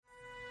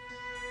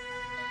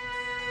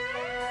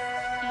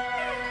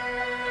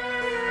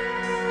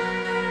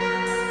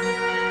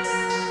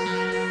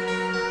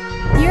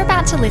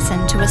about to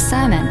listen to a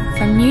sermon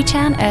from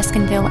Newtown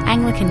Erskineville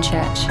Anglican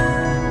Church.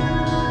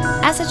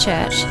 As a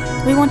church,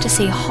 we want to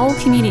see whole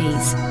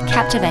communities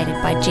captivated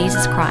by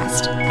Jesus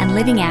Christ and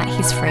living out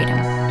his freedom.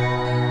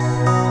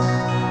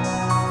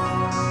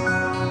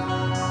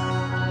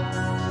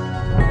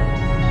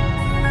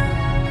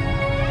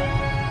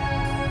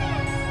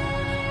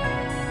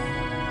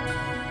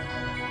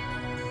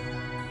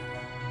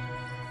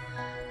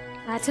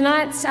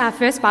 Tonight's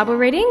first Bible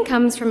reading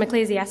comes from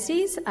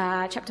Ecclesiastes,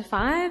 chapter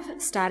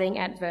 5, starting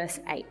at verse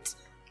 8.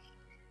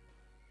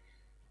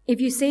 If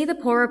you see the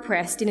poor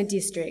oppressed in a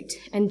district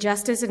and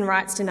justice and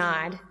rights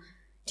denied,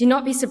 do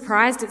not be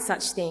surprised at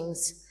such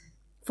things,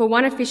 for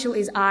one official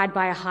is eyed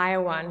by a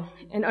higher one,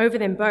 and over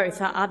them both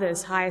are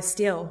others higher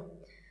still.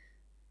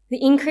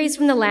 The increase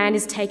from the land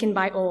is taken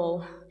by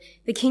all.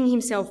 The king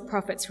himself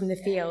profits from the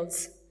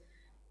fields.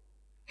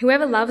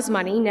 Whoever loves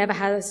money never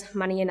has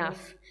money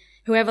enough.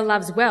 Whoever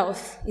loves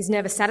wealth is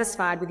never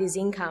satisfied with his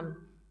income.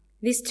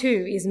 This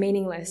too is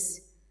meaningless.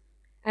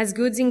 As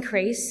goods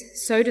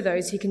increase, so do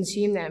those who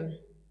consume them.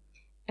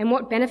 And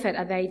what benefit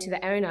are they to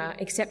the owner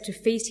except to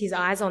feast his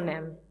eyes on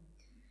them?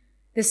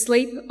 The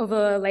sleep of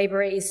a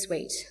labourer is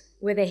sweet,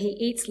 whether he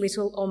eats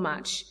little or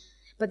much,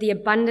 but the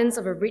abundance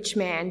of a rich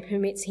man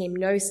permits him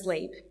no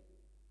sleep.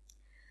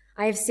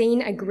 I have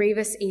seen a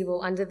grievous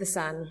evil under the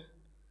sun,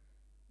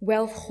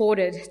 wealth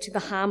hoarded to the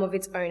harm of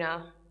its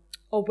owner,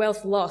 or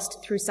wealth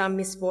lost through some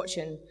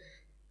misfortune,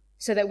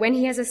 so that when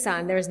he has a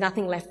son, there is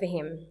nothing left for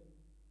him.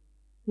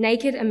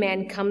 Naked a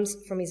man comes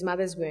from his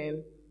mother's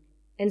womb,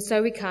 and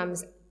so he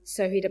comes,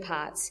 so he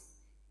departs.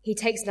 He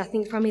takes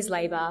nothing from his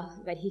labour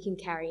that he can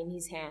carry in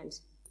his hand.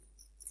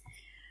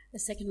 The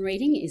second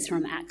reading is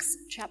from Acts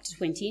chapter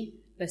 20,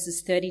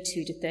 verses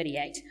 32 to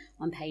 38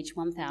 on page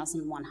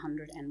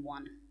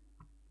 1101.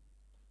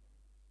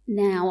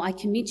 Now I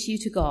commit you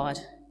to God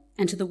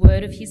and to the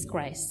word of his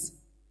grace,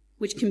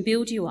 which can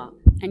build you up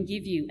and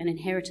give you an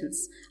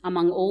inheritance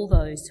among all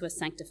those who are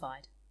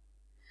sanctified.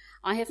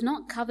 I have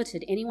not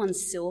coveted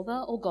anyone's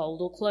silver or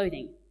gold or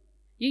clothing.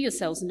 You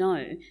yourselves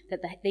know that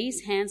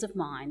these hands of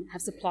mine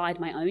have supplied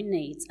my own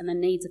needs and the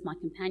needs of my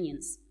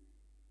companions.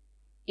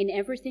 In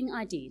everything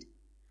I did,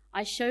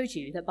 I showed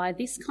you that by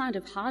this kind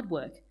of hard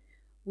work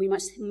we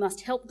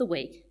must help the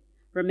weak,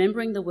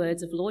 remembering the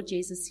words of Lord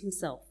Jesus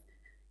himself,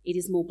 "It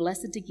is more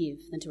blessed to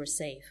give than to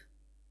receive."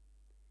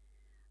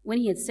 When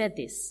he had said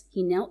this,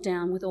 he knelt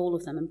down with all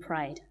of them and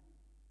prayed.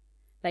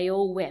 They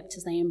all wept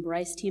as they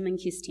embraced him and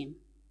kissed him.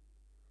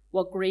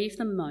 What grieved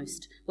them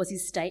most was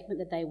his statement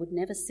that they would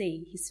never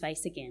see his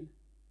face again.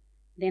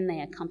 Then they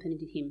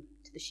accompanied him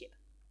to the ship.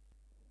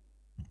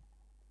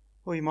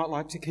 Well, you might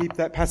like to keep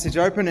that passage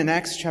open in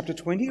Acts chapter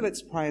 20.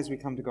 Let's pray as we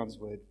come to God's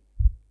word.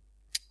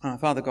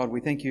 Father God,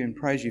 we thank you and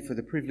praise you for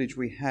the privilege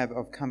we have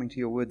of coming to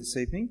your word this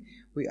evening.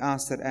 We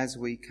ask that as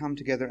we come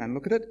together and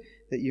look at it,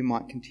 that you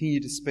might continue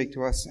to speak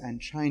to us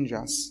and change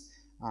us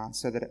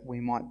so that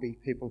we might be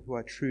people who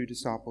are true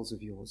disciples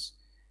of yours.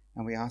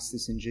 And we ask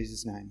this in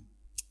Jesus' name.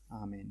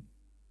 Amen.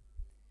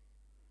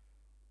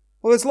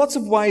 Well, there's lots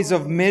of ways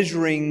of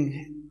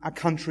measuring a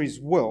country's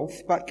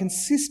wealth, but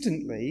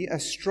consistently,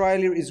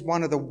 Australia is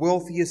one of the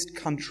wealthiest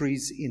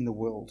countries in the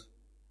world.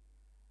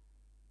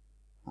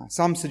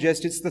 Some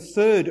suggest it's the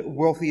third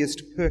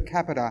wealthiest per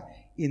capita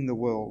in the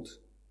world.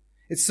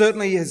 It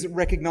certainly is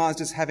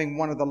recognised as having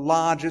one of the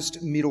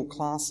largest middle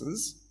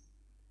classes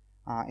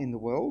in the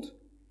world.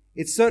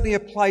 It's certainly a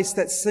place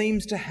that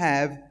seems to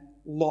have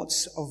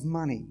lots of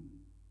money,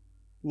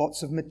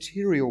 lots of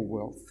material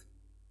wealth.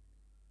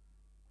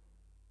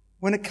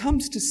 When it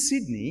comes to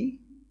Sydney,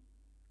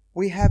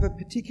 we have a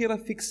particular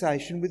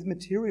fixation with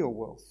material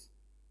wealth.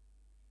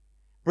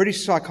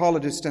 British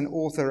psychologist and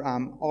author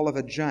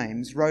Oliver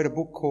James wrote a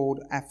book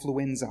called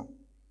Affluenza.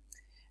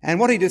 And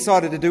what he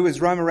decided to do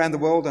is roam around the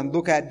world and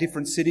look at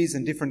different cities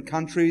and different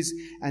countries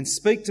and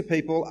speak to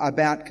people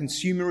about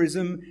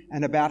consumerism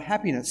and about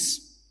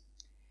happiness.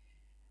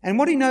 And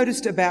what he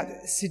noticed about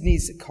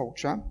Sydney's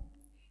culture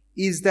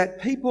is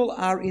that people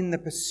are in the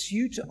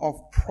pursuit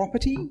of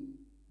property,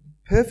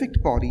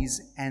 perfect bodies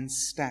and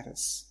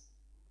status.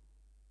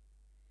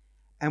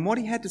 And what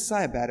he had to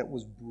say about it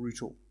was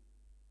brutal.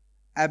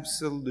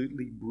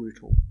 Absolutely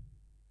brutal.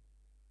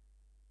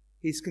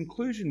 His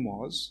conclusion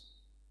was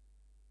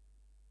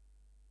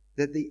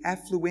that the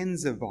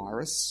affluenza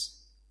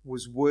virus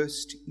was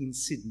worst in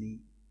Sydney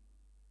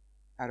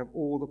out of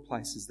all the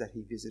places that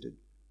he visited.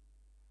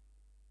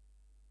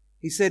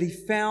 He said he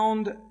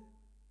found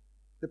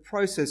the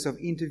process of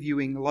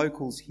interviewing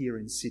locals here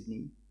in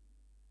Sydney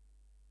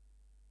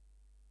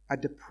a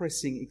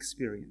depressing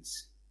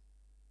experience.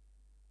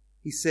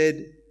 He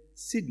said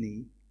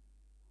Sydney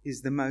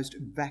is the most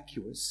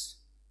vacuous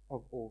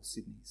of all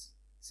cities.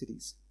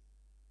 Is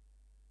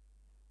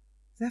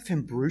that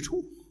from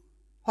brutal?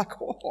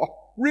 Like,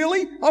 oh,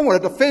 really? I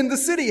want to defend the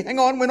city. Hang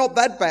on, we're not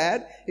that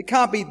bad. It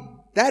can't be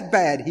that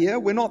bad here.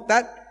 We're not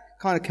that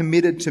kind of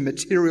committed to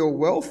material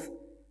wealth,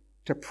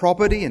 to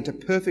property and to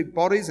perfect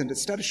bodies and to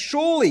status.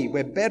 Surely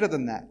we're better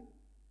than that.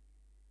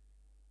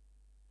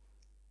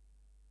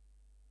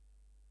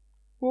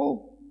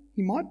 Well,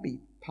 he might be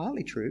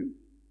partly true.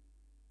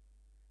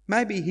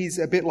 Maybe he's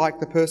a bit like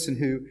the person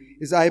who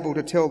is able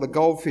to tell the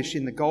goldfish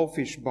in the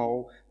goldfish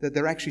bowl that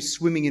they're actually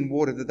swimming in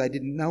water that they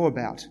didn't know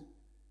about.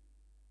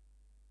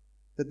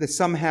 That there's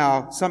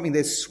somehow something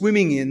they're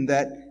swimming in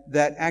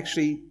that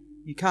actually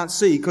you can't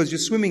see because you're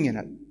swimming in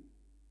it.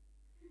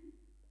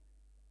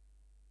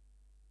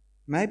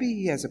 Maybe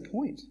he has a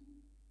point.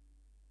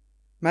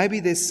 Maybe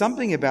there's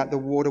something about the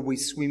water we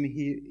swim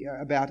here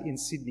about in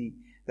Sydney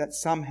that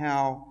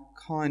somehow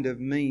kind of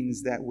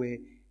means that we're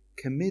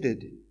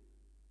committed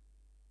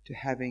to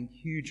having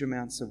huge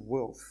amounts of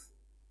wealth.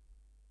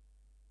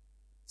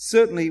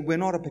 Certainly, we're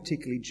not a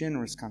particularly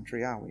generous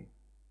country, are we?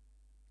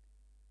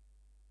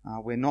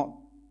 We're not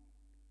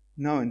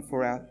known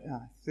for our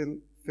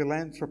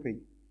philanthropy.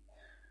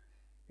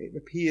 It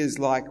appears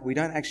like we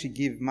don't actually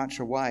give much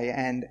away,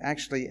 and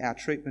actually our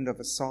treatment of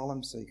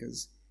asylum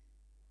seekers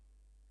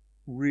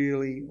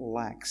really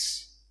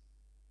lacks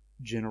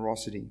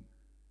generosity.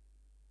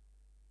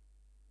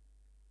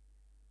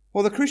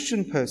 Well, the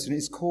Christian person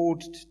is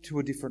called to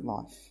a different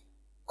life,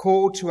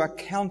 called to a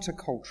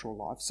countercultural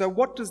life. So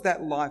what does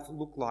that life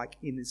look like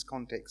in this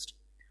context?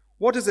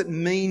 What does it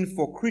mean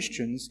for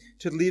Christians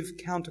to live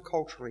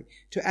counterculturally,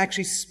 to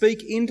actually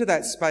speak into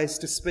that space,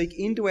 to speak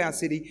into our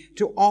city,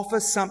 to offer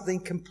something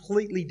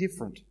completely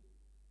different?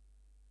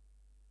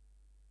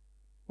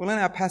 Well, in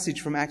our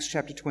passage from Acts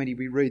chapter 20,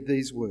 we read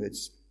these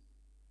words: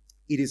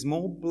 "It is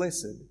more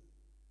blessed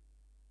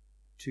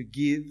to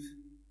give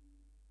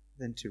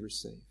than to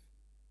receive."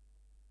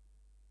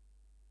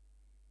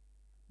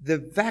 The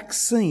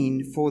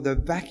vaccine for the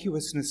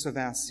vacuousness of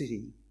our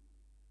city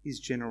is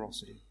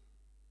generosity.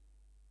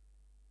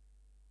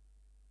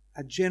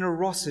 A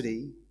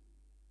generosity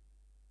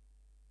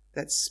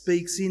that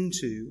speaks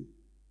into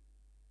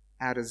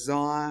our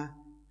desire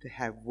to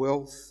have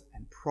wealth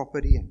and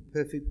property and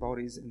perfect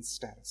bodies and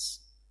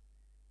status.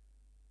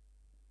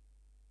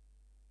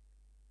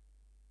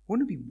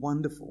 Wouldn't it be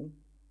wonderful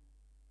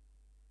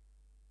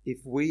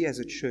if we as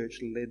a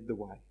church led the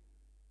way?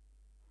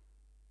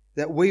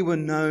 That we were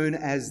known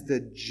as the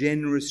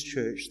generous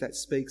church that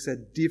speaks a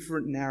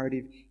different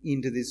narrative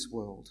into this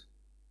world.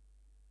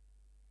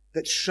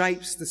 That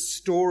shapes the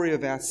story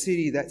of our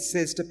city, that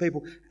says to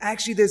people,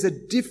 actually there's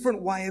a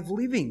different way of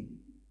living.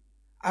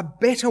 A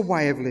better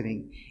way of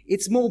living.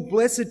 It's more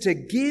blessed to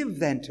give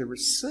than to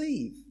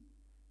receive.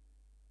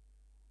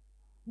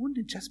 Wouldn't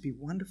it just be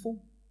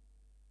wonderful?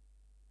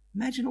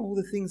 Imagine all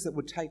the things that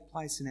would take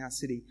place in our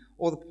city,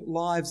 all the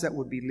lives that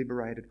would be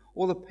liberated,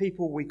 all the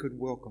people we could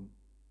welcome,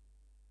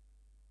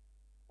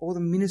 all the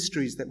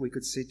ministries that we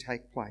could see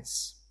take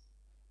place.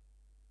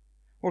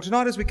 Well,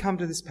 tonight as we come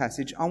to this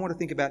passage, I want to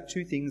think about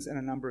two things and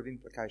a number of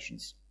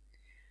implications.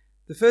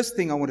 The first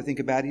thing I want to think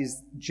about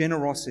is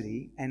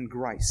generosity and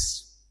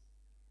grace.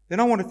 Then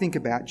I want to think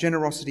about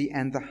generosity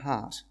and the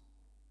heart.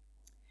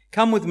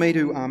 Come with me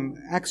to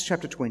Acts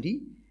chapter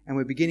 20, and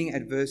we're beginning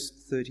at verse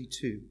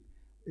 32.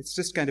 It's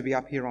just going to be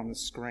up here on the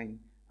screen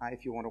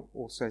if you want to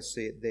also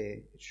see it there.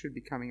 It should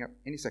be coming up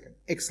any second.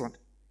 Excellent.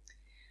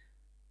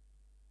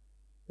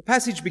 The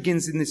passage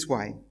begins in this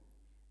way: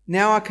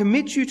 "Now I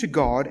commit you to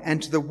God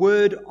and to the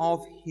word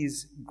of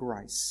his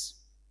grace."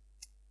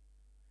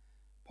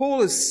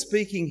 Paul is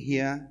speaking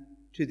here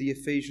to the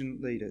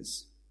Ephesian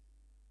leaders.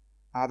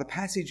 The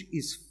passage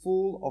is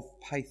full of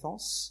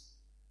pathos.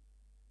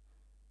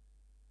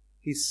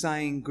 He's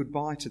saying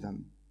goodbye to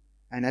them.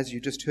 And as you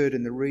just heard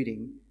in the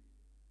reading,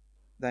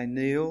 they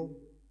kneel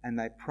and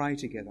they pray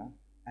together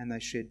and they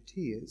shed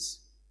tears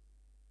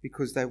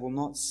because they will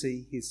not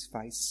see his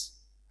face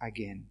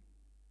again.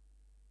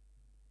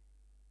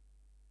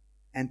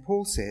 And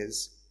Paul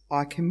says,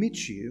 I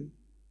commit you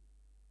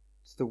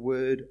to the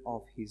word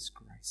of his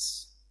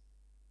grace.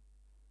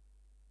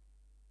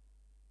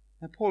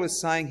 Now, Paul is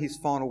saying his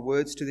final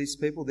words to these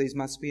people. These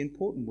must be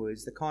important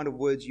words, the kind of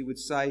words you would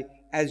say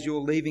as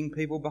you're leaving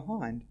people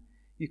behind.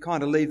 You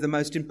kind of leave the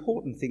most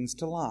important things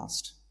to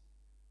last.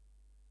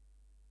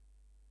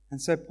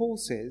 And so Paul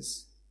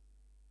says,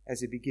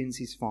 as he begins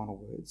his final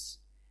words,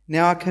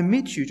 "Now I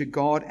commit you to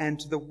God and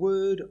to the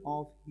word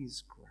of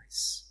his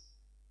grace."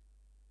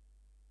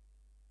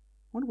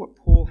 I wonder what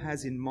Paul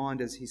has in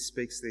mind as he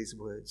speaks these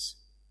words.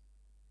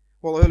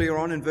 Well, earlier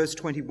on in verse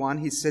 21,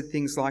 he said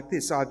things like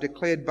this: "I've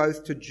declared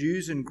both to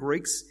Jews and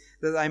Greeks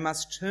that they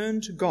must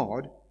turn to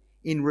God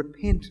in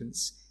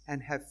repentance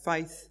and have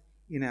faith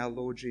in our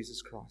Lord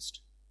Jesus Christ."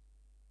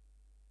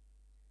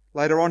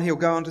 Later on, he'll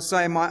go on to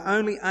say, "My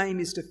only aim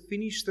is to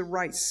finish the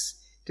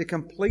race, to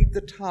complete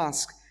the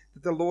task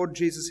that the Lord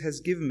Jesus has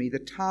given me, the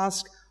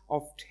task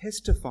of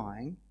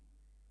testifying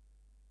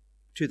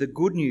to the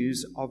good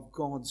news of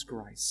God's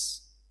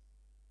grace."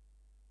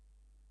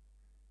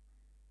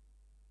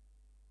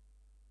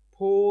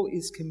 Paul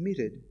is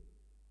committed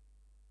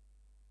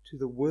to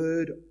the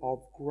word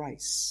of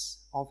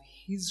grace, of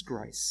his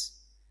grace.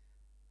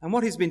 And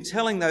what he's been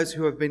telling those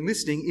who have been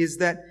listening is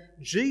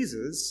that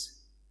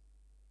Jesus,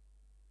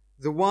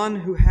 the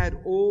one who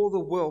had all the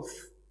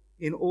wealth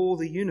in all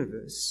the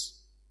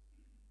universe,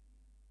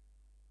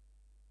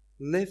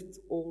 left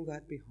all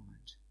that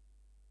behind.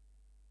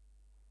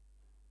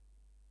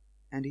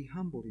 and he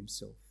humbled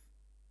himself.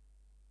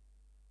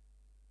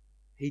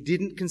 He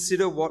didn't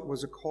consider what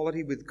was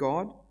equality with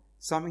God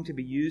something to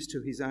be used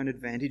to his own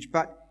advantage,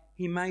 but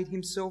he made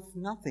himself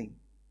nothing.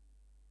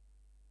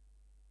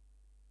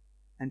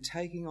 And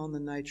taking on the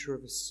nature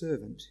of a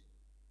servant,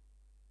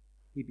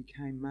 he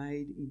became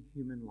made in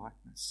human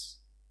likeness.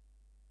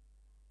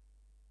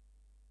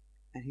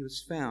 And he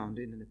was found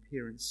in an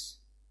appearance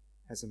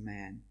as a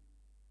man.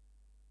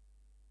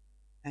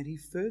 And he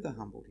further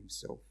humbled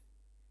himself,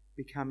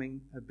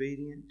 becoming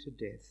obedient to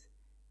death,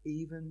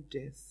 even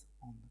death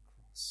on the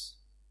cross.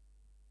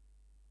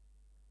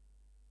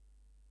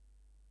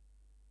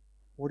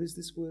 What is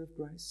this word of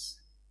grace?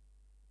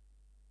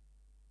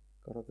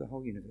 God of the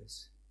whole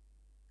universe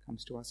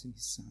comes to us in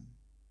his Son,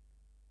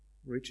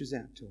 reaches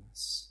out to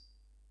us,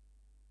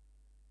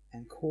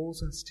 and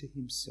calls us to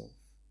himself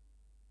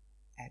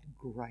at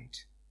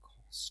great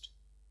cost.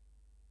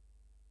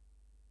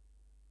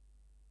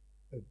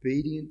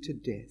 Obedient to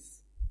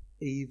death,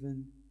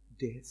 even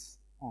death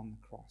on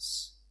the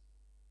cross.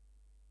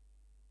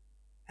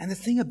 And the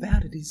thing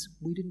about it is,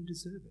 we didn't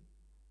deserve it.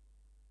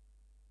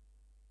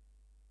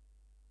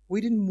 We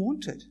didn't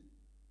want it.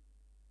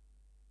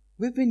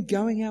 We've been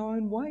going our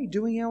own way,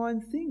 doing our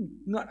own thing,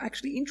 not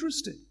actually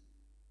interested.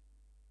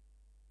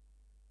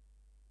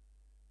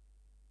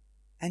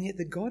 And yet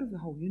the God of the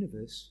whole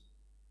universe,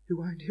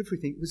 who owned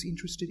everything, was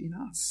interested in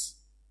us.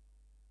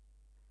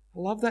 I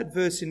love that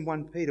verse in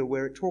 1 Peter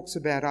where it talks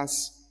about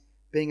us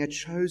being a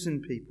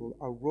chosen people,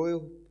 a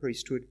royal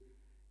priesthood,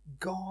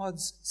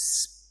 God's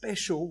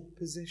special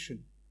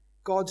possession,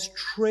 God's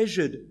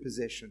treasured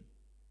possession.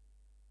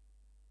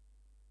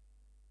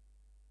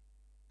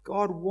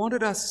 God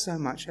wanted us so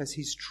much as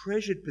his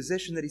treasured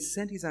possession that he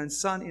sent his own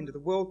Son into the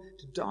world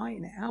to die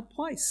in our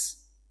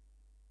place.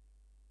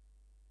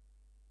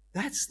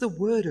 That's the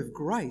word of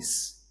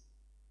grace.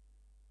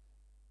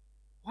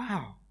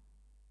 Wow.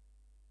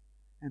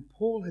 And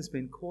Paul has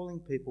been calling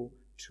people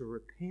to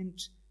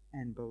repent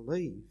and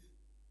believe,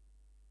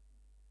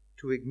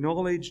 to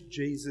acknowledge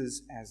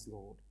Jesus as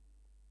Lord.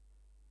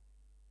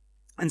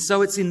 And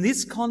so it's in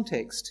this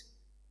context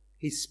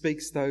he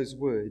speaks those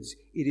words.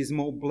 It is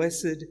more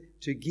blessed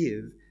to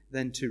give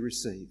than to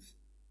receive.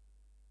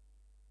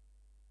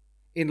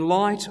 In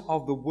light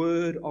of the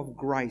word of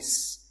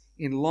grace,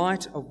 in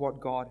light of what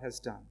God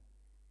has done.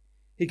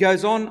 He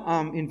goes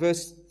on in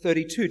verse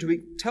 32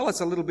 to tell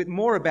us a little bit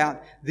more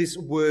about this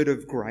word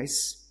of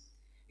grace.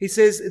 He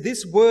says,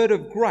 this word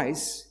of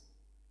grace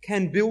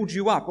can build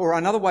you up. Or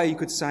another way you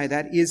could say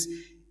that is,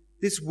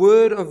 this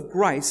word of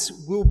grace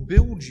will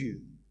build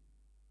you.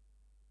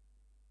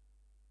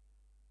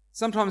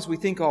 Sometimes we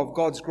think of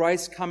God's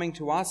grace coming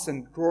to us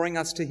and drawing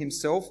us to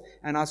himself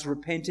and us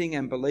repenting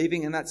and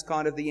believing, and that's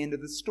kind of the end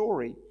of the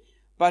story.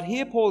 But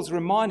here Paul's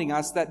reminding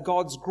us that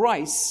God's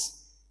grace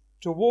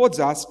towards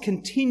us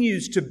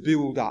continues to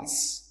build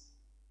us.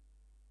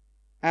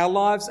 Our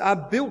lives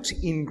are built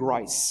in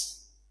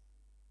grace.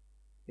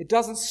 It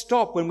doesn't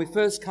stop when we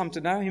first come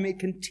to know him. It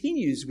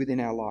continues within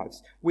our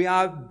lives. We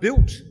are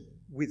built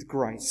with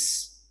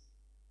grace.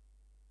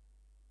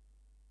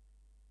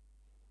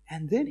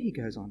 And then he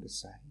goes on to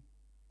say,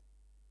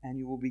 and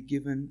you will be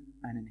given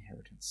an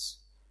inheritance.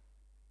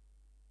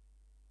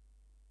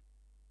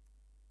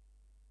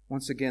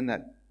 Once again,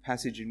 that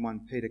passage in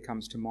 1 Peter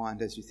comes to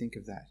mind as you think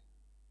of that.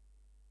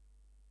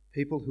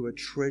 People who are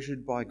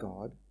treasured by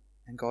God,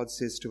 and God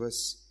says to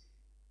us,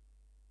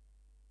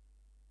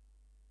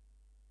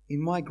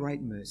 in my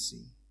great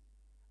mercy,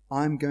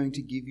 I'm going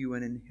to give you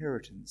an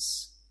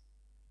inheritance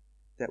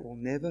that will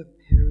never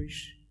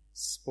perish,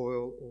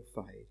 spoil, or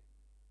fade.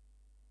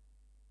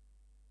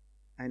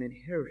 An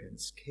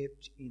inheritance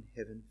kept in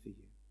heaven for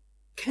you.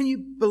 Can you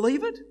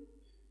believe it?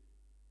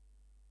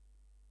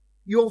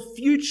 Your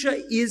future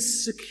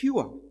is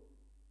secure.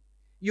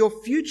 Your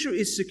future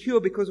is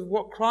secure because of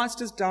what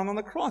Christ has done on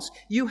the cross.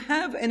 You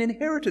have an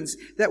inheritance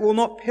that will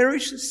not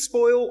perish,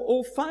 spoil,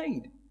 or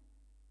fade.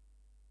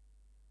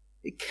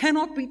 It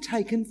cannot be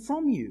taken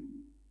from you.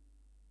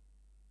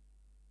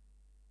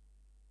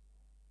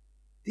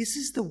 This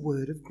is the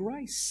word of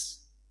grace.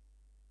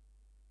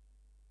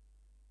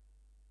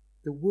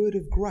 The word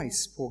of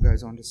grace, Paul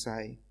goes on to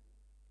say,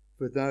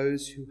 for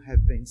those who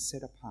have been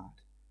set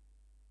apart,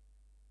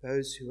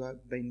 those who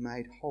have been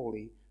made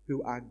holy,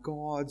 who are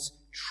God's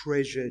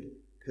treasured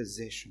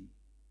possession.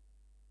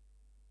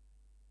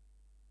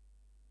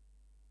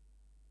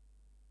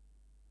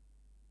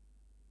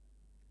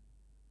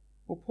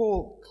 Well,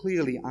 Paul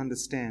clearly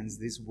understands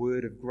this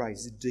word of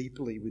grace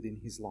deeply within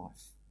his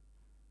life.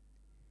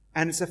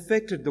 And it's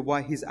affected the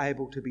way he's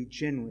able to be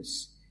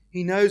generous.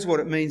 He knows what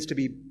it means to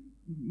be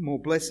more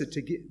blessed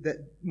to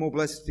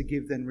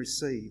give than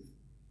receive.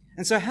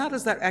 And so how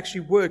does that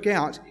actually work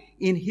out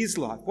in his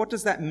life? What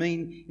does that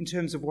mean in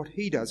terms of what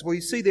he does? Well,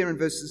 you see there in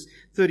verses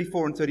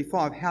 34 and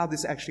 35 how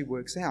this actually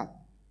works out.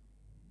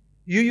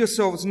 You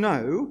yourselves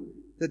know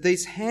that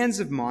these hands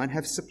of mine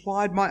have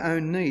supplied my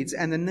own needs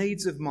and the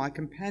needs of my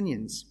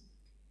companions.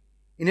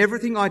 In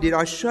everything I did,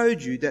 I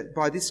showed you that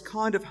by this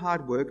kind of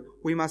hard work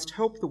we must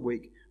help the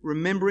weak,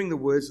 remembering the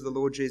words of the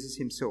Lord Jesus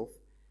himself.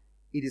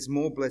 it is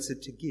more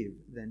blessed to give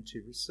than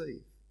to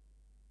receive.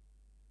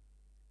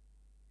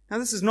 Now,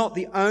 this is not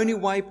the only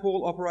way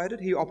Paul operated.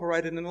 He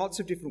operated in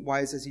lots of different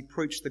ways as he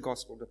preached the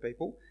gospel to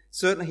people.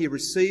 Certainly he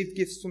received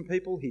gifts from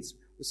people. He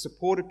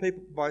supported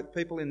people by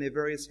people in their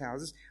various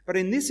houses. But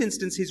in this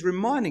instance, he's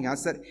reminding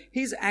us that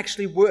he's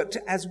actually worked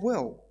as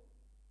well.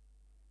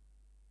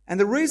 And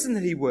the reason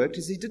that he worked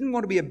is he didn't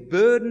want to be a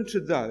burden to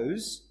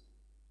those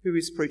who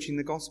he's preaching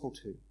the gospel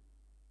to.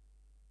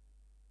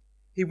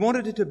 He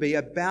wanted it to be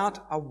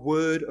about a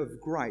word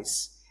of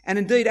grace. And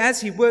indeed,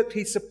 as he worked,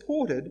 he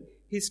supported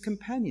his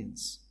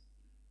companions.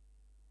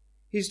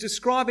 He's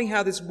describing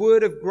how this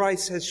word of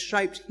grace has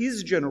shaped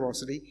his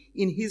generosity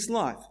in his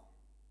life.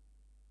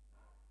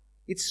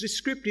 It's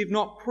descriptive,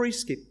 not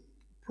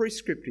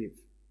prescriptive.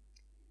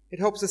 It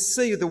helps us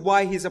see the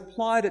way he's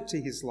applied it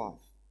to his life.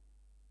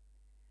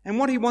 And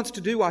what he wants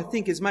to do, I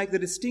think, is make the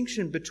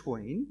distinction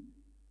between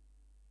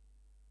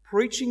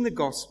preaching the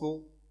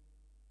gospel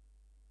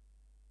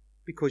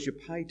because you're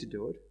paid to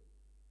do it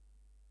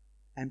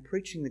and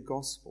preaching the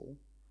gospel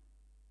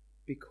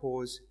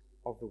because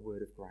of the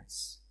word of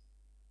grace.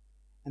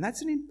 And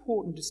that's an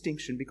important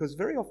distinction because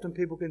very often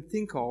people can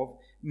think of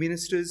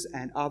ministers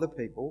and other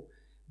people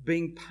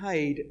being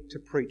paid to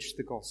preach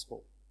the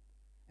gospel.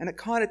 And it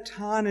kind of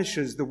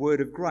tarnishes the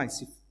word of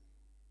grace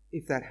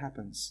if that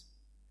happens.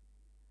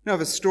 Now, I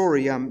have a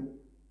story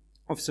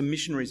of some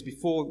missionaries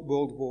before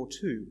World War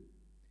II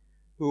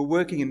who were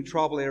working in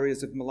tribal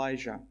areas of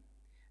Malaysia.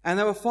 And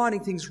they were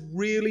finding things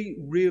really,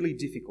 really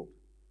difficult.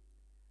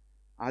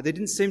 They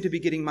didn't seem to be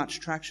getting much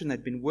traction.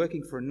 They'd been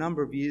working for a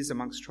number of years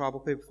amongst tribal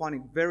people,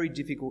 finding it very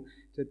difficult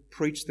to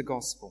preach the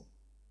gospel.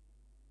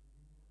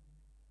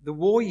 The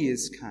war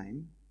years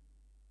came,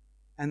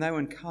 and they were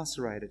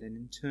incarcerated and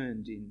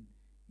interned in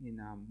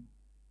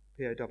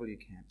POW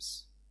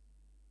camps.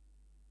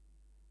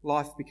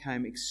 Life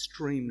became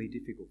extremely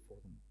difficult for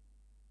them.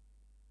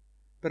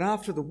 But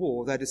after the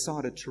war, they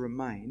decided to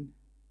remain,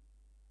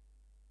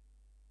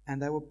 and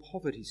they were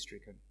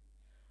poverty-stricken.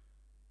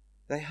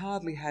 They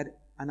hardly had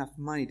enough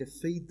money to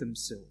feed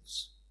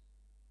themselves.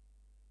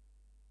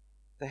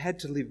 They had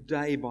to live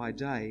day by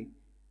day,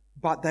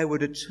 but they were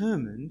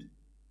determined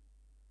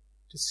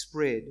to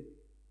spread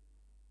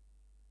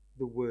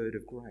the word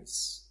of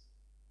grace.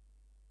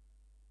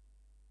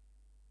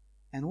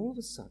 And all of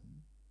a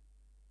sudden,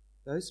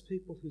 those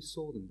people who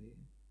saw them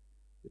there,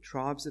 the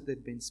tribes that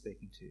they'd been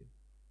speaking to,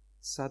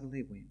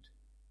 suddenly went,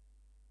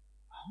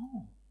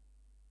 "Oh,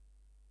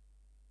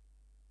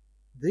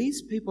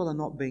 these people are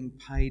not being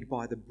paid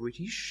by the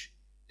British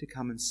to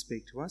come and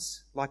speak to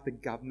us, like the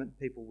government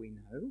people we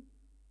know.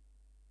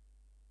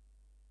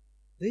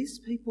 These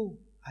people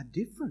are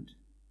different.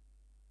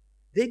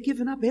 They're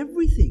given up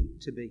everything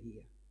to be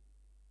here."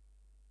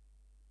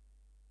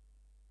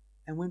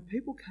 And when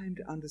people came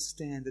to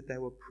understand that they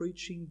were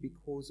preaching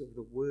because of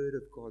the word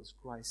of God's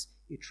grace,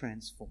 it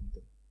transformed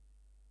them.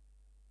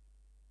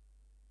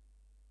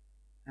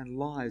 And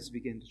lives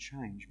began to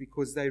change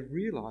because they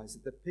realised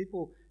that the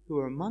people who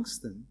were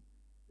amongst them,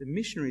 the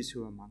missionaries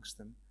who were amongst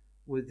them,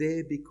 were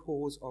there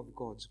because of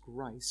God's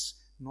grace,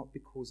 not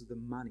because of the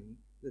money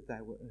that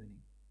they were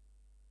earning.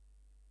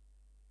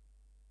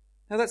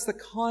 Now that's the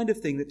kind of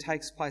thing that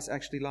takes place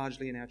actually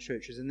largely in our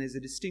churches, and there's a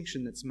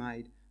distinction that's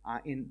made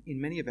in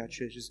many of our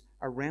churches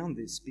around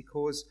this,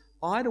 because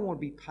I don't want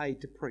to be paid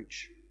to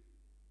preach.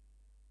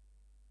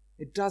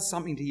 It does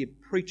something to your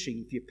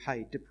preaching if you're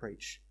paid to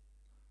preach.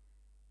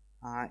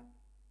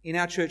 In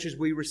our churches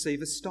we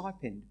receive a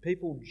stipend.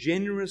 People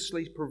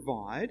generously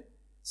provide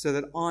so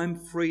that I'm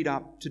freed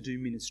up to do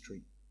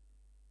ministry.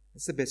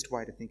 That's the best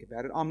way to think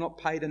about it. I'm not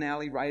paid an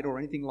hourly rate or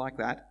anything like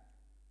that.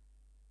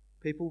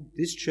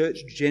 This church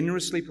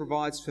generously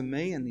provides for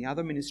me and the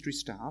other ministry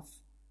staff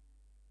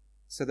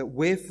so that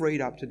we're freed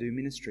up to do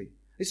ministry.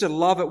 I used to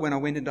love it when I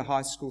went into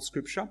high school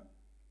scripture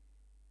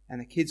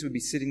and the kids would be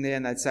sitting there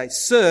and they'd say,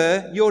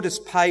 "Sir, you're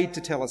just paid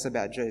to tell us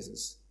about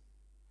Jesus."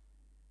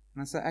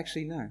 And I'd say,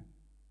 "Actually, no,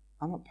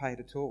 I'm not paid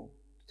at all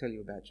to tell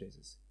you about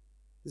Jesus.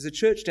 There's a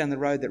church down the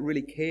road that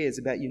really cares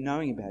about you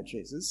knowing about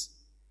Jesus.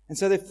 And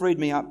so they've freed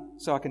me up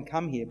so I can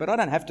come here. But I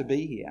don't have to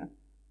be here.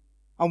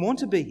 I want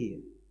to be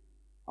here.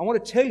 I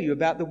want to tell you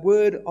about the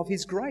word of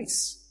His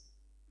grace."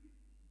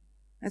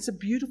 And it's a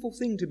beautiful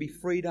thing to be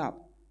freed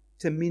up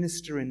to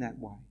minister in that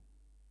way.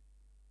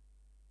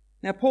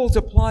 Now, Paul's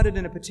applied it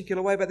in a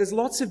particular way, but there's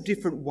lots of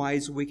different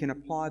ways we can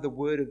apply the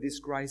word of this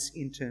grace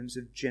in terms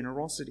of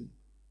generosity.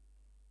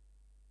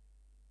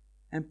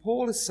 And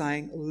Paul is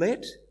saying,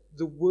 let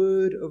the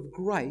word of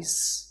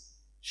grace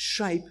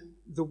shape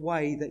the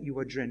way that you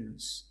are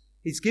generous.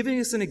 He's giving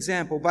us an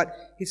example, but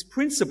his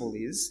principle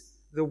is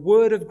the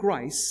word of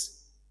grace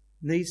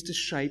needs to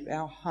shape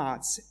our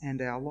hearts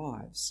and our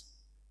lives.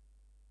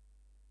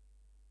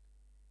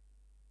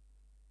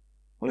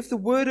 Well, if the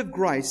word of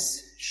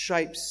grace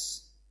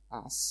shapes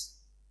us,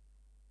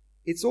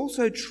 it's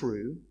also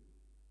true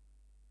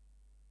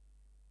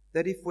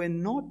that if we're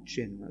not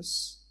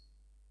generous,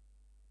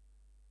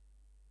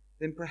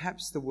 then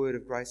perhaps the word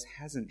of grace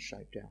hasn't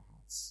shaped our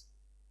hearts.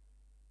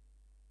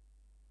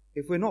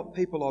 if we're not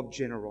people of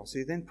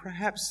generosity, then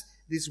perhaps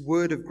this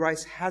word of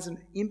grace hasn't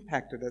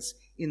impacted us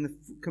in the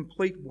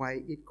complete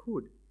way it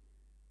could.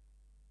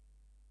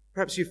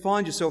 Perhaps you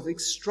find yourself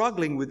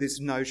struggling with this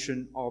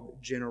notion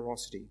of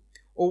generosity.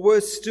 Or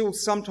worse still,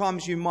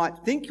 sometimes you might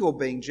think you're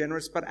being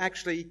generous, but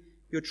actually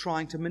you're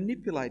trying to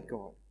manipulate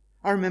God.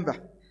 I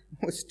remember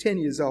I was 10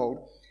 years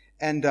old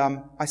and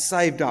I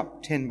saved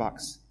up $10.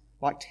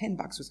 Like $10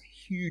 was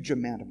a huge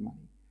amount of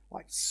money,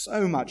 like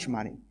so much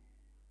money.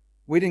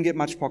 We didn't get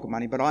much pocket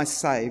money, but I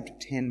saved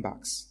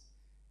 $10.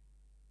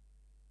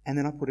 And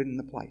then I put it in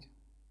the plate.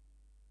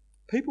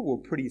 People were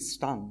pretty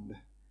stunned.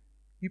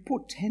 You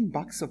put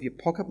 $10 of your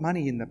pocket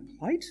money in the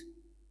plate?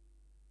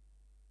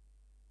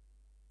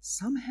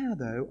 Somehow,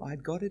 though,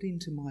 I'd got it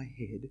into my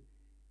head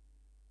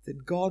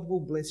that God will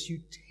bless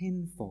you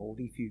tenfold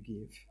if you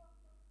give.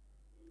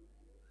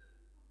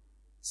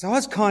 So I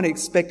was kind of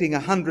expecting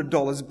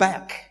 $100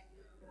 back.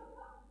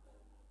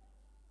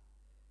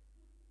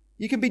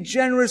 You can be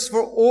generous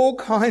for all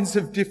kinds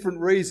of different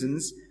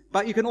reasons,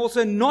 but you can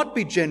also not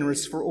be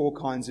generous for all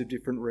kinds of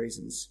different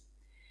reasons.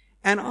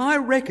 And I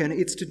reckon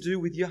it's to do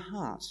with your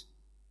heart.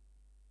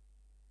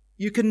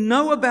 You can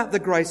know about the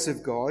grace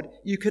of God.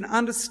 You can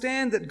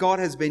understand that God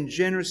has been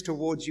generous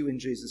towards you in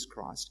Jesus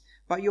Christ,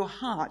 but your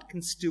heart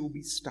can still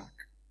be stuck.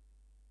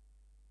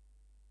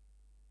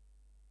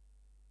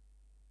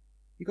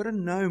 You've got to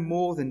know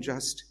more than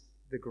just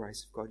the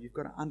grace of God. You've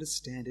got to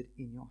understand it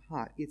in your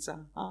heart. It's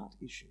a heart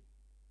issue.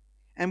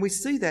 And we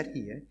see that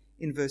here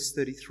in verse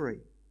 33.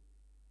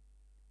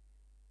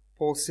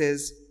 Paul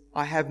says,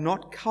 I have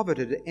not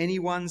coveted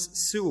anyone's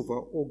silver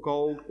or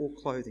gold or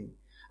clothing.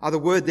 The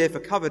word there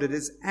for coveted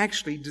is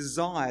actually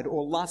desired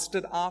or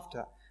lusted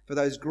after. For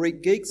those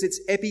Greek geeks, it's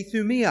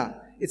epithumia.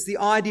 It's the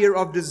idea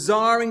of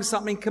desiring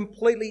something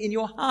completely in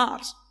your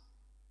heart.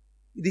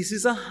 This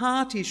is a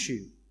heart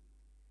issue.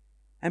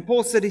 And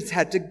Paul said he's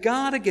had to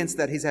guard against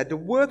that. He's had to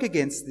work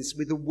against this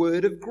with the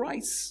word of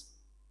grace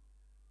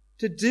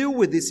to deal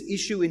with this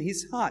issue in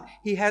his heart.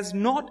 He has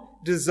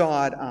not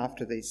desired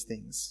after these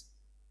things.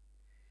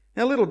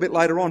 Now, a little bit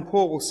later on,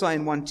 Paul will say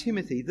in 1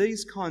 Timothy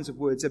these kinds of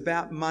words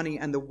about money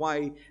and the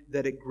way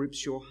that it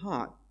grips your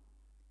heart.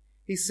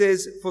 He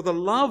says, for the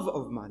love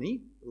of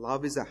money,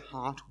 love is a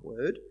heart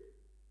word,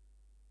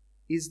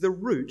 is the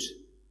root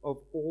of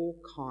all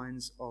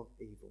kinds of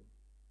evil.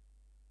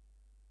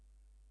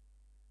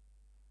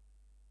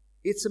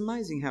 It's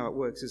amazing how it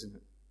works, isn't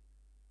it?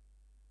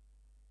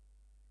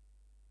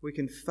 We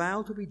can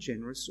fail to be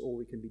generous, or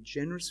we can be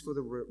generous for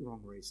the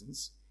wrong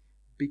reasons,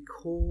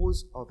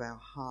 because of our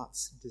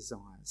heart's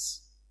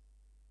desires,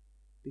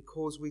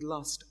 because we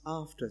lust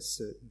after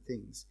certain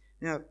things.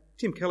 Now,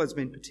 Tim Keller's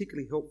been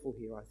particularly helpful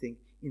here, I think,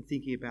 in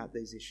thinking about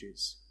these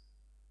issues.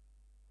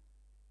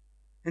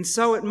 And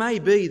so it may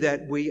be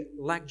that we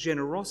lack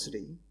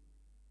generosity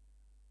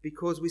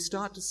because we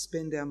start to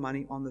spend our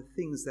money on the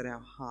things that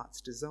our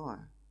hearts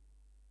desire.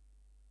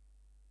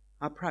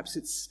 Perhaps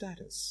it's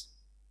status.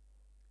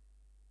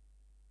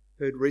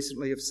 Heard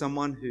recently of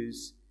someone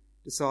who's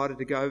decided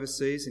to go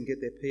overseas and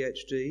get their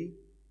PhD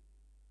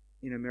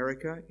in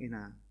America in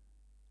a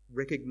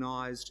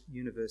recognised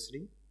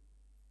university.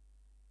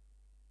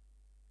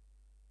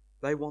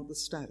 They want the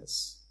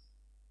status.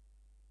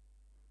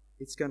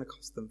 It's going to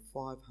cost them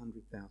 $500,000.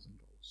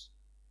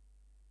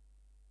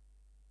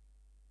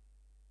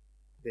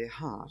 Their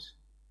heart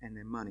and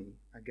their money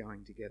are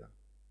going together.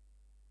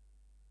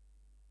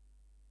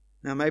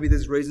 Now, maybe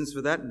there's reasons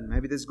for that, and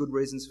maybe there's good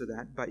reasons for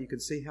that, but you can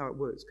see how it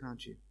works,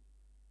 can't you?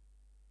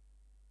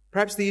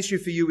 Perhaps the issue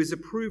for you is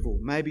approval.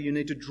 Maybe you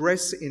need to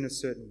dress in a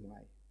certain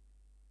way.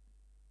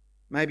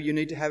 Maybe you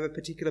need to have a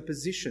particular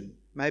position.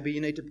 Maybe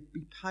you need to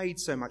be paid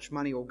so much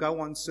money or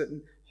go on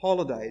certain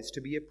holidays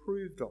to be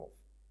approved of.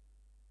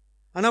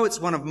 I know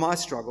it's one of my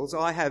struggles.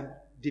 I have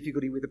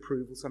difficulty with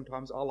approval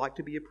sometimes. I like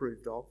to be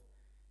approved of.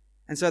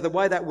 And so the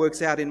way that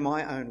works out in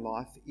my own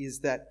life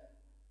is that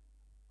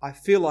I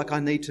feel like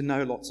I need to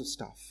know lots of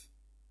stuff.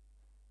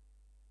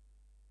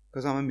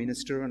 Because I'm a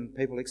minister and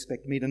people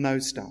expect me to know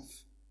stuff.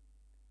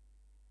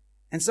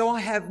 And so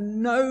I have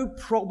no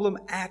problem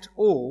at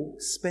all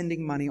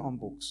spending money on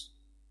books.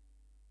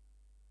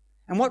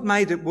 And what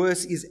made it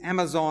worse is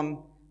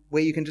Amazon,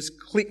 where you can just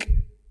click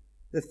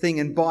the thing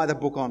and buy the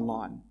book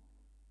online.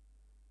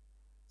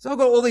 So I've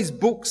got all these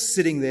books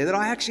sitting there that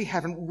I actually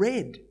haven't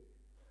read.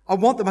 I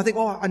want them. I think,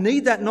 I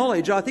need that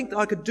knowledge. I think that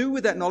I could do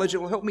with that knowledge. It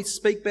will help me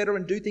speak better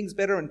and do things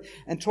better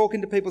and talk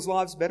into people's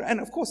lives better. And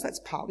of course,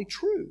 that's partly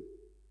true.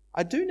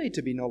 I do need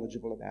to be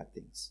knowledgeable about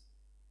things.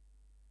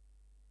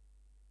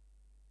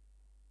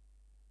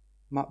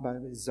 My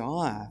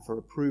desire for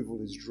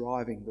approval is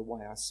driving the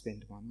way I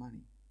spend my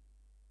money.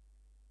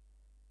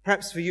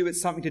 Perhaps for you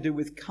it's something to do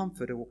with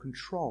comfort or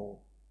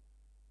control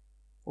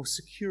or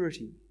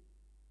security.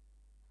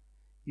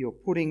 You're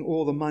putting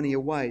all the money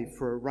away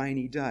for a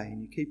rainy day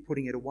and you keep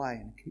putting it away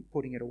and keep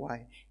putting it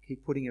away,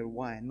 keep putting it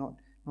away and not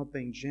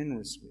being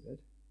generous with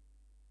it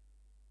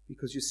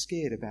because you're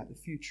scared about the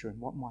future and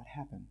what might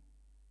happen.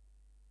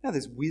 Now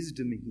there's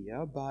wisdom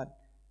here, but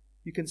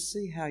you can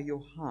see how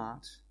your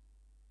heart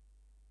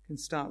can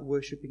start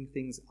worshipping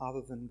things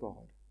other than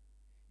God.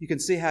 You can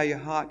see how your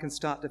heart can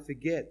start to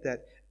forget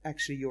that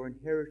actually your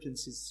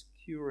inheritance is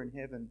secure in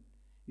heaven.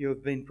 You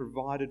have been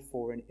provided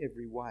for in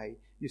every way.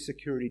 Your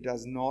security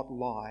does not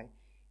lie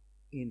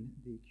in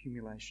the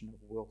accumulation of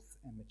wealth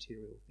and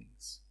material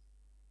things.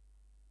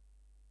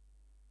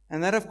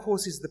 And that, of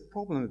course, is the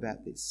problem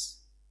about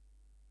this.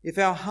 If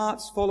our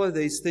hearts follow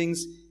these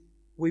things,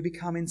 we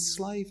become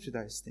enslaved to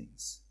those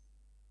things.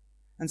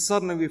 And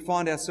suddenly we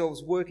find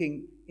ourselves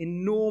working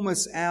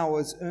enormous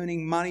hours,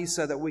 earning money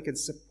so that we can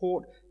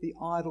support the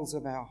idols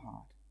of our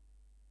heart.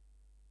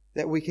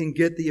 That we can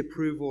get the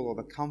approval or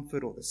the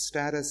comfort or the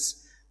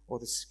status or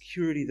the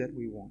security that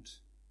we want.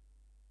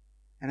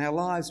 And our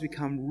lives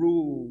become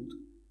ruled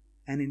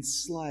and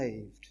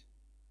enslaved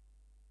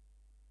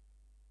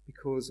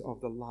because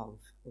of the love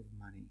of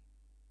money,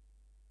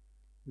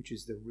 which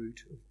is the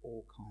root of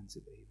all kinds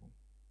of evil.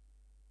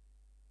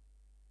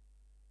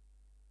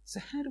 So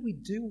how do we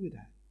deal with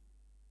that?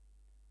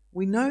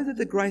 We know that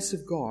the grace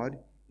of God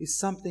is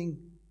something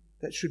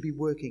that should be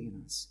working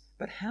in us.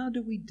 But how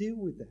do we deal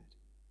with that?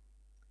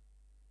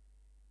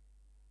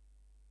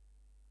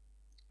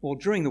 Well,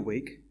 during the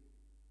week,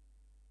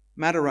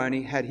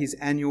 Matteroni had his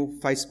annual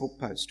Facebook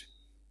post.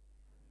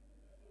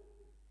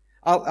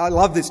 I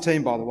love this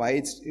team, by the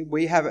way.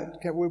 We have it.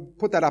 We'll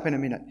put that up in a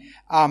minute.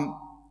 I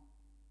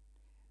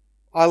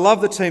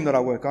love the team that I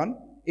work on.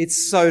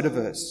 It's so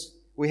diverse.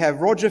 We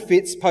have Roger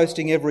Fitz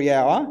posting every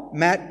hour,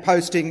 Matt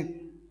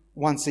posting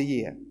once a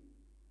year.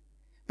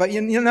 But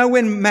you know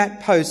when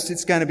Matt posts,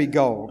 it's going to be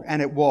gold,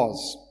 and it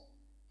was.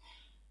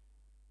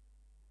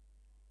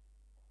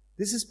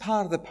 This is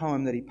part of the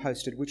poem that he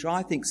posted, which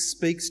I think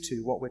speaks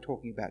to what we're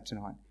talking about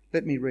tonight.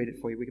 Let me read it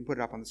for you. We can put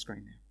it up on the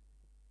screen now.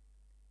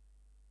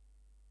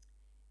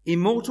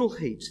 Immortal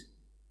heat,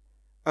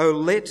 O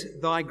let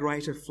thy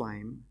greater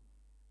flame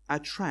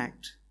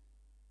attract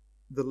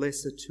the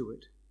lesser to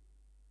it.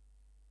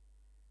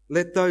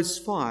 Let those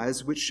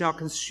fires which shall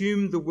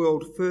consume the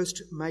world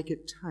first make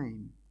it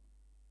tame,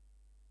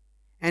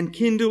 and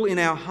kindle in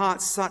our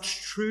hearts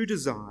such true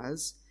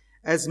desires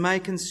as may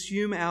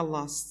consume our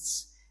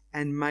lusts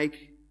and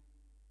make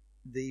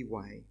thee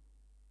way.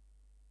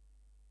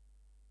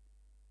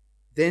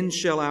 Then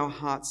shall our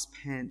hearts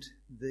pant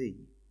thee.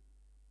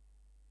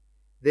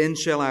 Then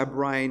shall our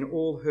brain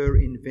all her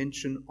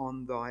invention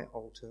on thy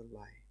altar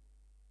lay.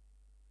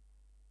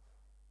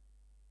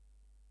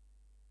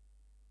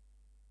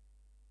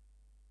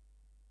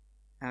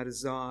 Our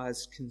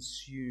desires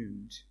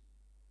consumed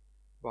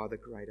by the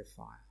greater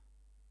fire,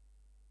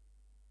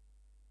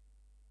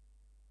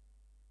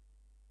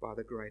 by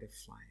the greater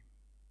flame,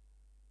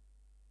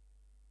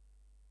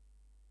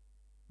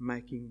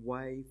 making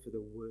way for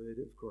the word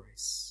of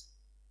grace.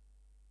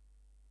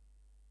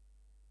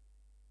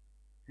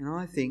 And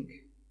I think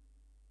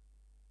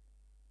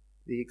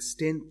the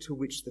extent to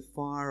which the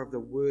fire of the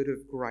word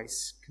of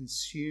grace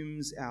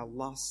consumes our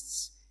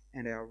lusts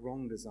and our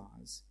wrong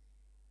desires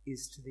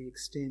is to the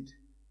extent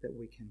that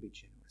we can be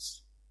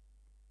generous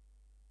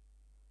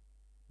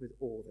with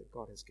all that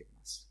God has given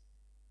us.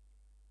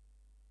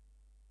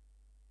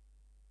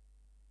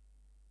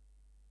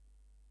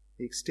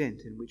 The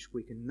extent in which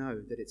we can know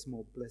that it's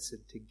more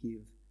blessed to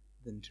give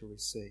than to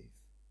receive.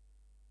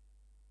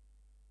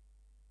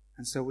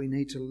 And so we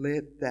need to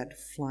let that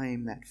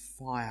flame, that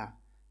fire,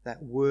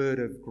 that word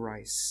of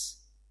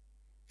grace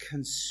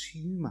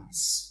consume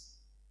us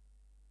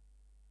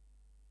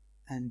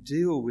and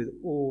deal with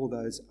all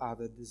those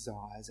other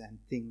desires and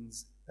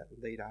things that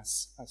lead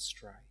us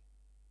astray.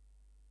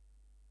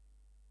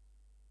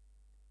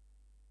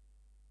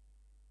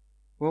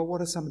 Well,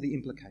 what are some of the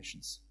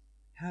implications?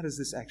 How does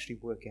this actually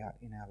work out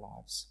in our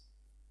lives?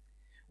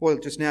 Well,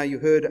 just now you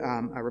heard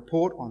a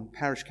report on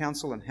parish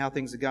council and how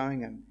things are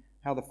going and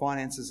how the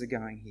finances are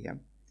going here.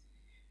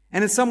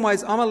 And in some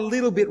ways, I'm a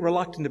little bit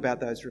reluctant about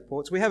those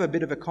reports. We have a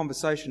bit of a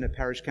conversation at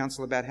parish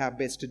council about how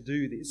best to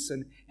do this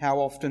and how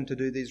often to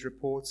do these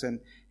reports and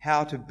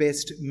how to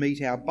best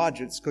meet our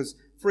budgets, because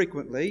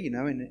frequently,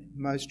 in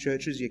most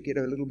churches, you get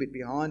a little bit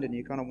behind and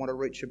you kind of want to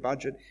reach your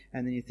budget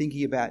and then you're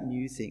thinking about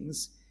new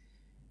things.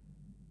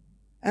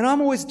 And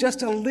I'm always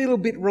just a little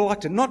bit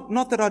reluctant.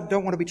 Not that I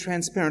don't want to be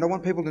transparent. I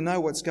want people to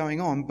know what's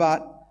going on,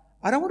 but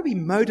I don't want to be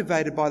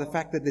motivated by the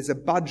fact that there's a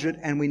budget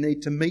and we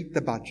need to meet the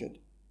budget.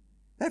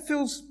 That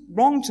feels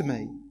wrong to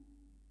me.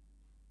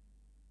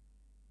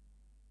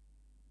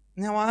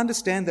 Now, I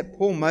understand that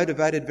Paul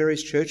motivated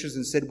various churches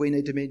and said we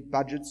need to meet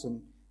budgets,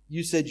 and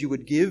you said you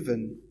would give,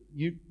 and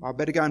I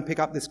better go and pick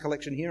up this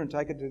collection here and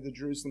take it to the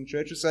Jerusalem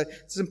churches. So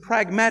there's some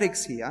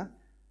pragmatics here.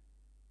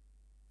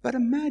 But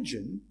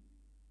imagine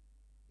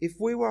if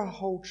we were a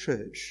whole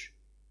church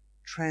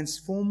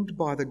transformed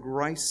by the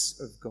grace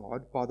of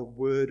God, by the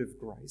word of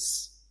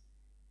grace,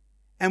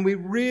 and we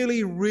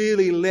really,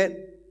 really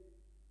let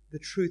the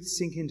truth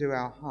sink into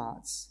our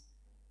hearts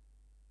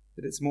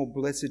that it's more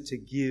blessed to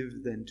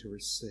give than to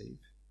receive.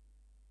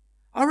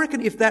 I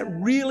reckon if that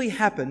really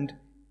happened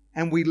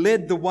and we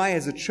led the way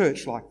as a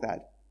church like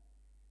that,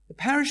 The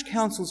parish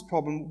council's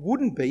problem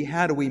wouldn't be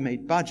how do we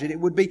meet budget, it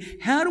would be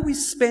how do we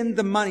spend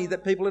the money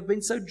that people have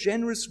been so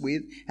generous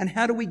with, and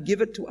how do we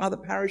give it to other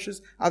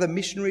parishes, other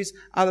missionaries,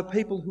 other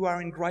people who are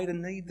in greater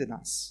need than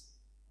us.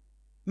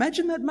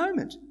 Imagine that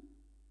moment.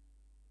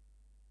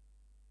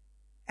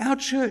 Our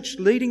church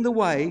leading the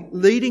way,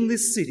 leading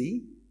this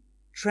city,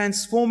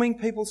 transforming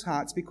people's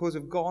hearts because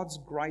of God's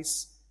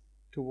grace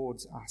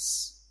towards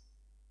us.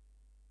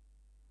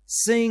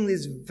 Seeing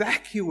this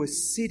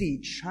vacuous city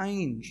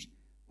changed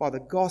by the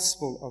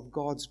gospel of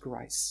God's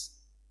grace.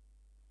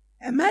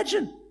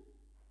 Imagine!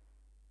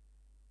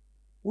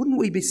 Wouldn't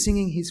we be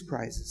singing his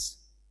praises?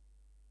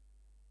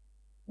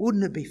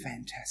 Wouldn't it be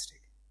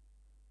fantastic?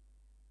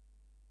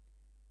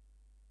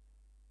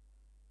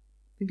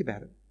 Think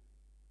about it.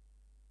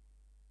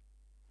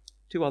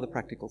 2 other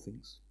practical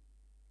things.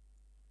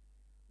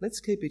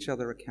 Let's keep each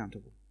other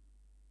accountable.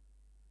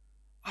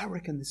 I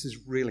reckon this is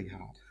really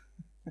hard.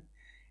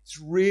 It's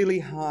really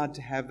hard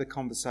to have the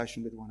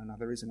conversation with one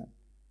another, isn't it?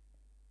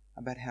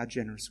 About how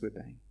generous we're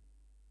being.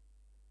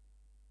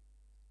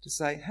 To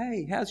say,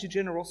 hey, how's your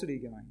generosity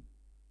going?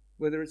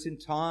 Whether it's in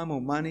time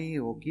or money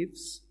or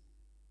gifts.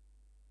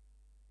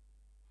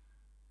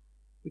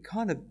 We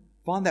kind of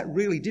find that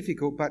really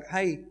difficult, but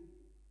hey,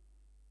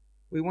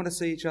 we want to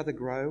see each other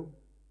grow.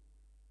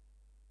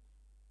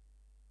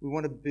 We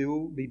want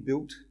to be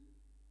built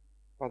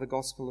by the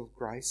gospel of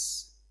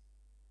grace.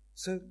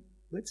 So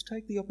let's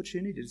take the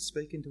opportunity to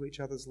speak into each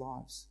other's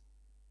lives.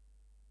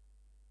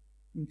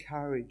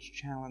 Encourage,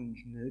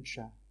 challenge,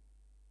 nurture.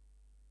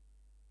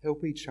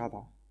 Help each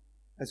other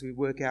as we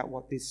work out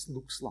what this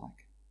looks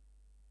like.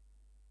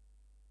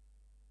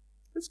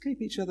 Let's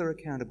keep each other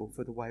accountable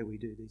for the way we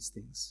do these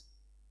things.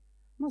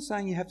 I'm not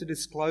saying you have to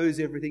disclose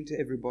everything to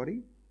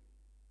everybody.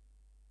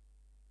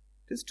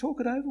 Just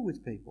talk it over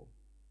with people.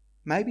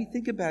 Maybe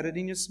think about it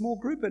in your small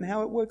group and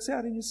how it works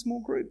out in your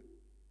small group.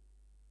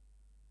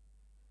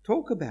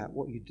 Talk about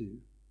what you do.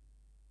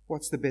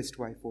 What's the best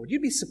way forward?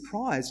 You'd be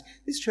surprised.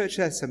 This church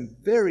has some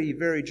very,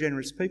 very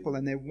generous people,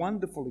 and they're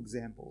wonderful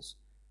examples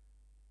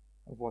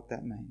of what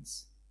that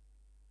means.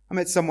 I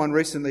met someone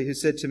recently who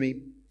said to me,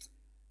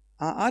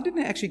 I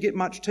didn't actually get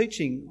much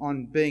teaching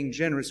on being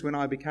generous when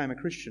I became a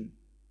Christian.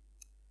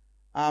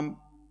 And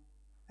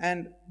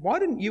why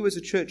didn't you as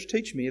a church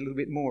teach me a little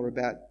bit more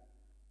about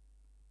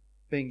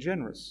being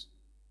generous?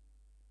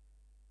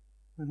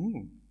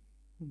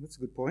 That's a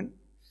good point.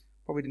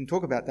 Probably didn't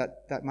talk about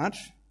that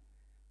much.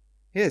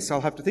 Yes,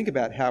 I'll have to think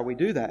about how we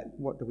do that.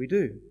 What do we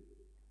do?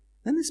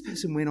 Then this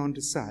person went on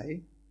to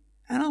say,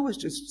 and I was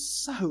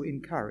just so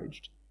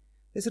encouraged.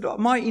 They said,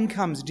 my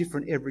income's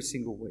different every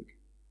single week.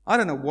 I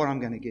don't know what I'm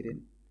going to get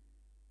in.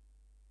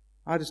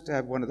 I just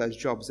have one of those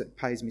jobs that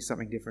pays me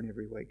something different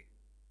every week.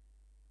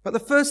 But the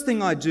first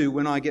thing I do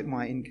when I get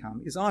my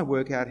income is I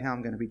work out how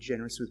I'm going to be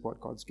generous with what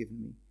God's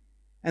given me.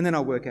 And then I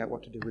work out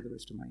what to do with the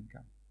rest of my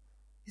income.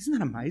 Isn't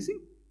that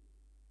amazing?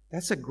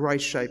 That's a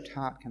grace-shaped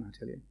heart, can I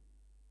tell you?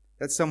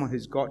 That's someone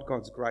who's got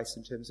God's grace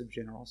in terms of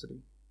generosity.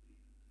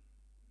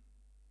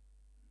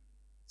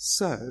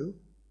 So,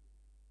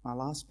 my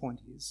last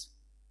point is,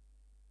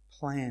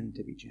 plan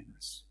to be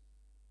generous.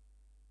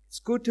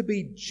 It's good to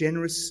be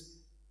generous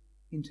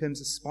in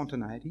terms of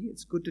spontaneity.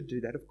 It's good to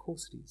do that, of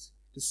course it is.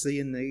 To see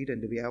a need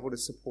and to be able to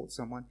support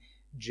someone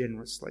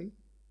generously.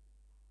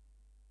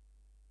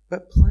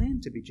 But plan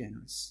to be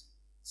generous.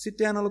 Sit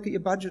down and look at your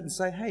budget and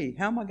say, hey,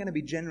 how am I going to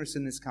be generous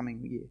in this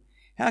coming year?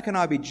 How can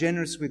I be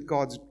generous with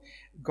God's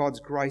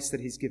grace that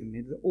he's given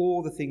me,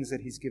 all the things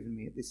that he's given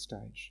me at this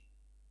stage?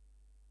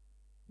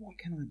 What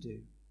can I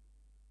do?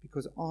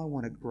 Because I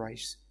want a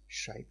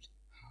grace-shaped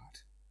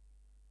heart.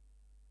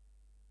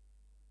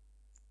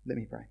 Let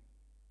me pray.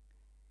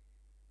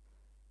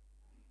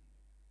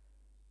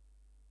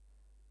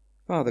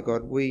 Father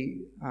God,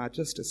 we are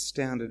just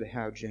astounded at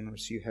how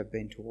generous you have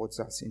been towards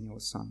us in your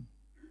Son.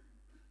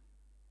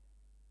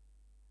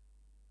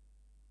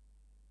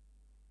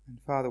 And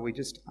Father, we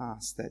just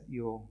ask that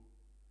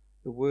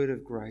the word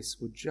of grace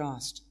would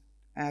just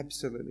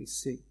absolutely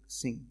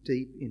sink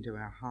deep into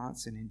our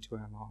hearts and into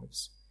our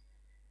lives,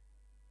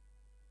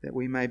 that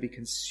we may be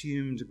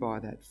consumed by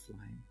that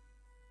flame,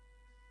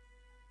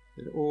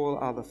 that all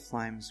other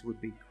flames would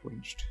be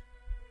quenched,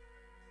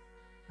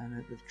 and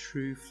that the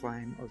true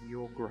flame of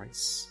your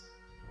grace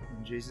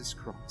in Jesus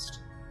Christ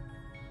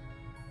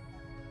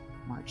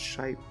might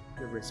shape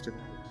the rest of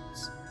our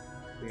lives.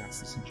 We ask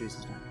this in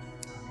Jesus' name.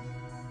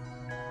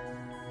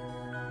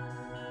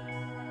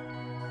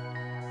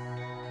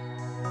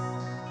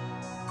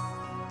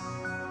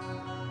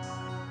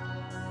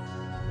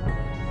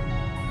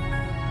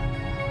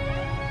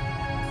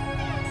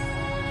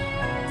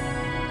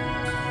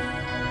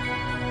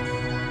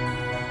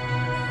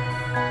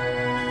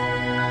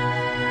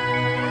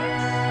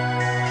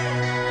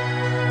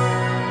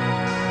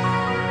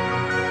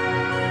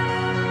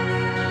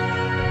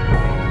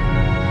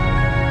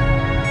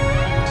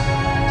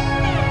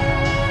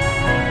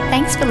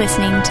 Thanks for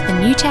listening to the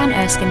Newtown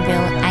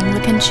Erskineville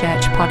Anglican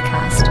Church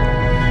podcast.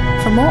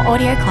 For more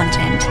audio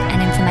content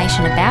and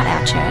information about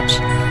our church,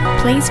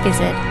 please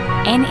visit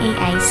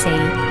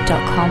neac.com.au.